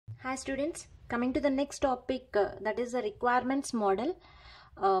Hi students, coming to the next topic, that is the requirements model.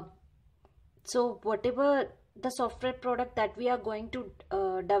 Uh, so whatever the software product that we are going to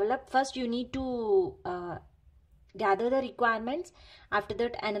develop, first you need to gather the requirements. After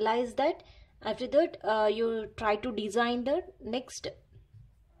that, analyze that. After that, you try to design that. Next,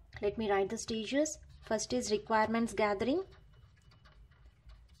 let me write the stages. First is requirements gathering.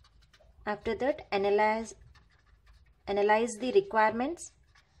 After that, analyze the requirements.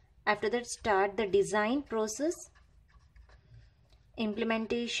 After that, start the design process,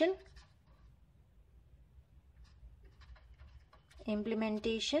 implementation,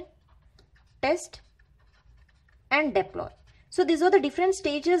 test, and deploy. So these are the different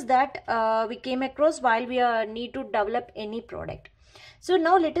stages that we came across while we need to develop any product. So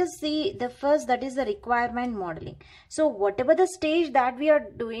now let us see the first, that is the requirement modeling. So whatever the stage that we are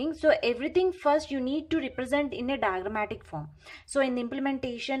doing, so everything first you need to represent in a diagrammatic form. So in the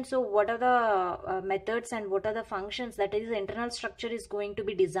implementation, so what are the methods and what are the functions, that is the internal structure is going to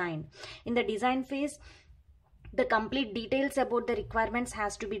be designed. In the design phase, the complete details about the requirements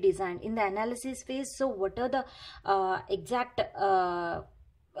has to be designed. In the analysis phase, so what are the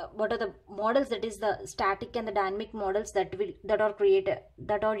what are the models, that is the static and the dynamic models that are created,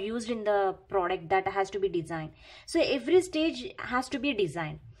 that are used in the product, that has to be designed. So every stage has to be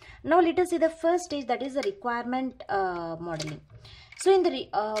designed. Now let us see the first stage, that is the requirement modeling. So in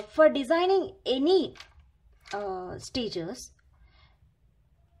the for designing any stages,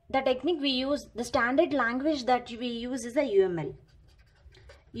 the technique we use, the standard language that we use is the UML.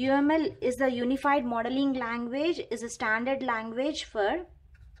 UML is the Unified Modeling Language, is a standard language for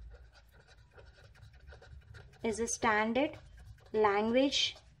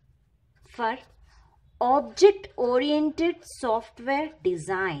object-oriented software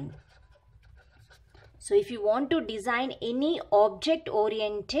design. So if you want to design any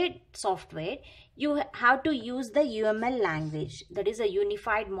object-oriented software, you have to use the UML language, that is a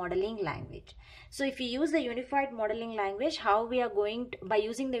Unified Modeling Language. So if you use the Unified Modeling Language, how we are going to, by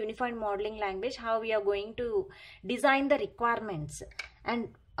using the Unified Modeling Language, how we are going to design the requirements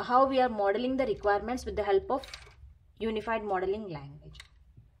and how we are modeling the requirements with the help of Unified Modeling Language.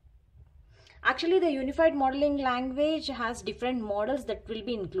 Actually, the Unified Modeling Language has different models that will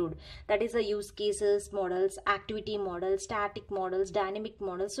be included. That is the use cases models, activity models, static models, dynamic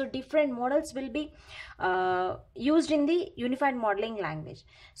models. So different models will be used in the Unified Modeling Language.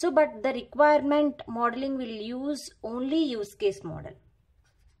 So, but the requirement modeling will use only use case model.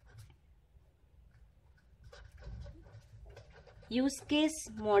 Use case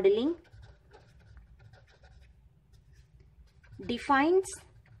modeling defines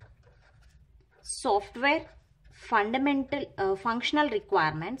software fundamental functional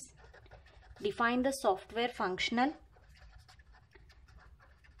requirements, define the software functional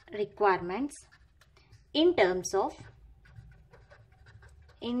requirements in terms of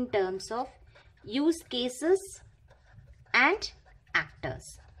use cases and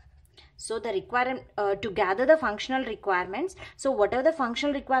actors. So the requirement to gather the functional requirements. So whatever the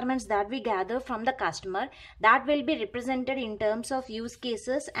functional requirements that we gather from the customer, that will be represented in terms of use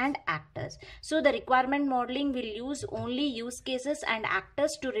cases and actors. So the requirement modeling will use only use cases and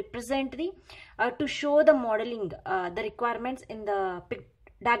actors to represent the to show the modeling the requirements in the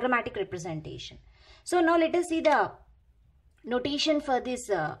diagrammatic representation. So now let us see the notation for this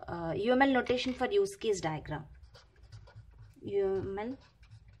UML notation for use case diagram. UML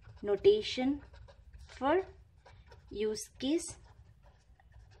notation for use case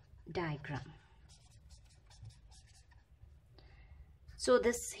diagram. So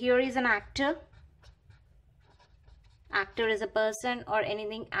this here is an actor. Actor is a person or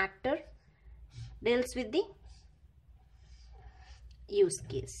anything. Actor deals with the use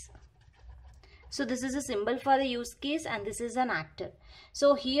case. So this is a symbol for the use case and this is an actor.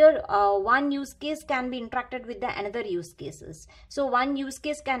 So here one use case can be interacted with the another use cases. So one use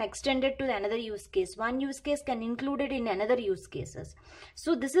case can extend it to the another use case. One use case can include it in another use cases.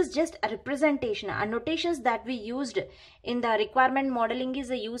 So this is just a representation. Our notations that we used in the requirement modeling is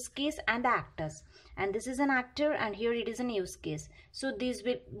a use case and the actors. And this is an actor and here it is a use case. So these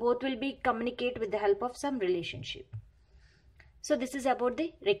both will be communicate with the help of some relationship. So this is about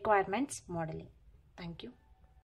the requirements modeling. Thank you.